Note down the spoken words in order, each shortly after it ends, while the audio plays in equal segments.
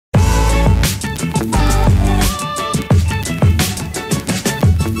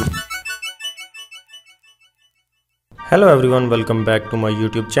Hello everyone, welcome back to my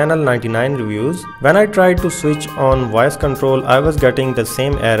YouTube channel 99 Reviews. When I tried to switch on voice control, I was getting the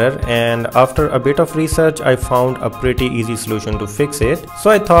same error, and after a bit of research I found a pretty easy solution to fix it. So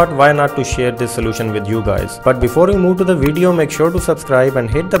I thought why not to share this solution with you guys. But before we move to the video, make sure to subscribe and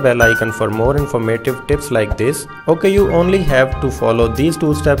hit the bell icon for more informative tips like this. Okay, you only have to follow these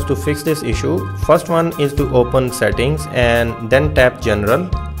two steps to fix this issue. First one is to open settings and then tap general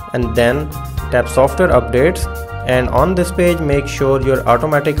and then tap software updates. And on this page, make sure your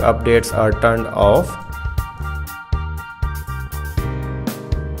automatic updates are turned off.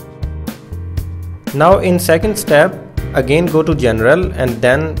 Now in second step, again go to general and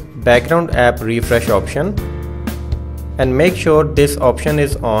then background app refresh option and make sure this option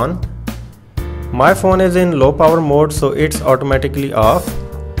is on. My phone is in low power mode, so it's automatically off.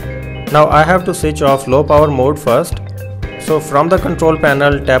 Now I have to switch off low power mode first. So from the control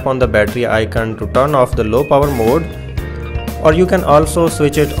panel, tap on the battery icon to turn off the low power mode, or you can also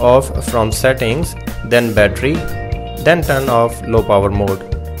switch it off from settings, then battery, then turn off low power mode.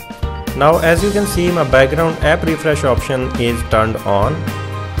 Now as you can see, my background app refresh option is turned on.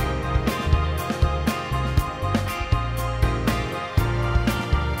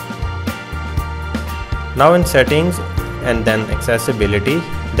 Now in settings and then accessibility,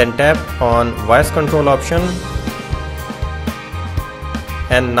 then tap on voice control option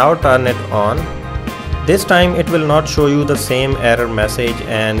and now turn it on. This time it will not show you the same error message,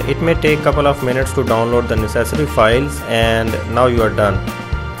 and it may take couple of minutes to download the necessary files, and now you are done.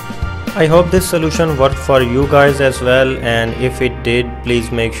 I hope this solution worked for you guys as well, and if it did,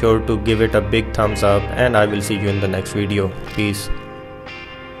 please make sure to give it a big thumbs up, and I will see you in the next video. Peace.